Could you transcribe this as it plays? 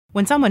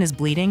When someone is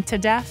bleeding to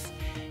death,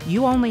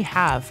 you only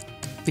have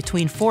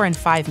between 4 and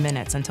 5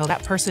 minutes until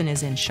that person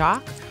is in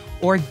shock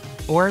or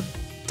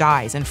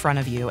dies in front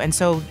of you. And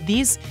so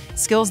these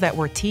skills that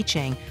we're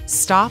teaching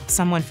stop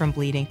someone from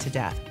bleeding to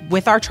death.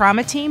 With our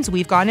trauma teams,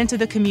 we've gone into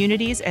the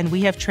communities and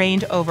we have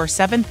trained over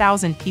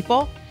 7,000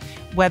 people,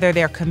 whether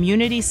they're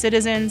community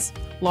citizens,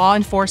 law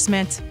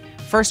enforcement,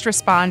 first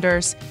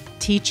responders,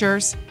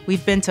 teachers.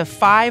 We've been to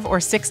 5 or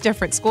 6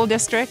 different school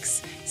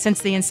districts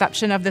since the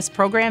inception of this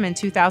program in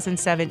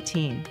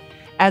 2017.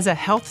 As a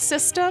health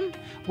system,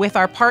 with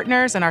our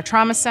partners and our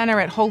trauma center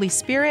at Holy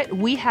Spirit,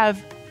 we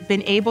have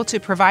been able to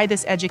provide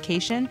this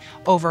education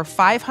over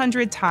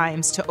 500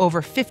 times to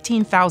over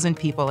 15,000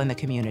 people in the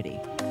community.